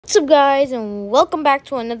What's up guys, and welcome back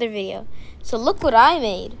to another video. So look what I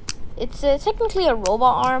made. It's technically a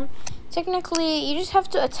robot arm. Technically you just have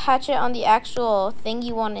to attach it on the actual thing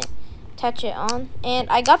you want to attach it on. And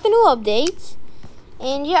I got the new updates.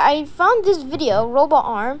 And yeah, I found this video, robot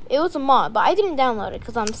arm. It was a mod, but I didn't download it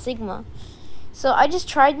because I'm Sigma. So I just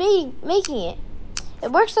tried making it.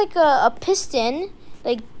 It works like a piston,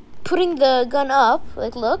 like putting the gun up,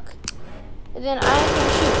 like look. And then I can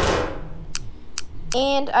shoot.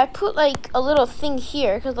 And I put like a little thing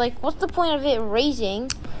here, because like what's the point of it raising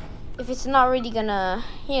if it's not really gonna,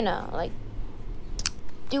 you know, like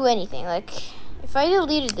do anything. Like if I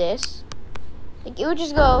deleted this, like it would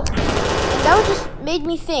just go, and that would just made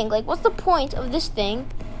me think, like what's the point of this thing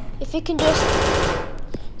if it can just,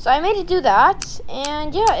 so I made it do that,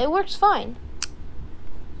 and yeah, it works fine.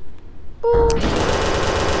 Boom.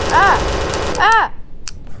 Ah!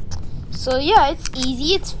 So yeah, it's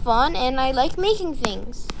easy, it's fun, and I like making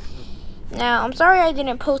things. Now, I'm sorry I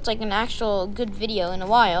didn't post like an actual good video in a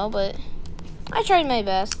while, but I tried my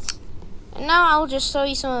best. And now I'll just show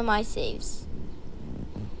you some of my saves.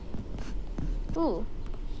 Ooh,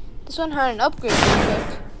 this one had an upgrade real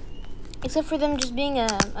quick. Except for them just being a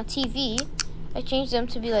TV, I changed them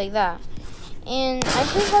to be like that. And I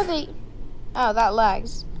think how they, oh, that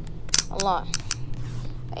lags a lot.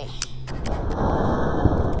 Okay.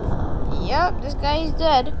 Yep, this guy is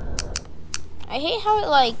dead. I hate how it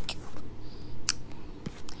like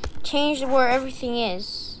changed where everything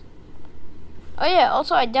is. Oh yeah,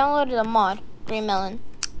 also I downloaded a mod, melon.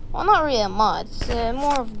 Well, not really a mod, it's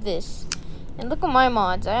more of this. And look at my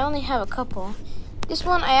mods, I only have a couple. This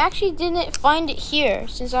one, I actually didn't find it here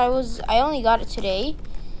since I only got it today.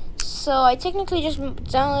 So I technically just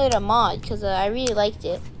downloaded a mod because I really liked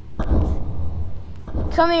it.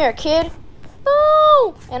 Come here, kid.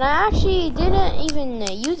 No! And I actually didn't even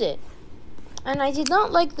use it. And I did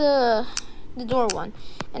not like the door one.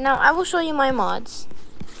 And now I will show you my mods.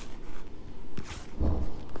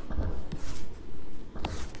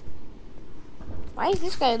 Why is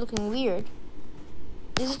this guy looking weird?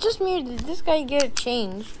 Is it just me or did this guy get a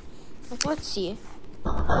change? Like, let's see.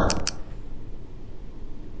 No,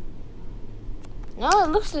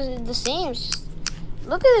 it looks the same. It's just,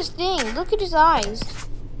 look at this thing. Look at his eyes.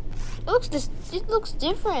 It looks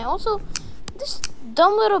different. Also, this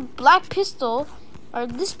dumb little black pistol, or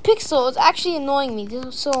this pixel, is actually annoying me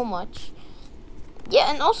so much.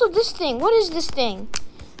 Yeah, and also this thing. What is this thing?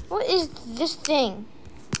 What is this thing?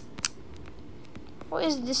 What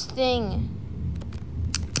is this thing?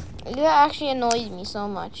 That actually annoys me so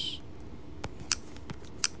much.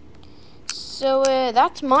 So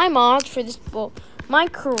that's my mods for this, well, my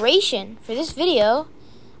creation for this video.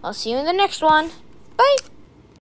 I'll see you in the next one. Bye.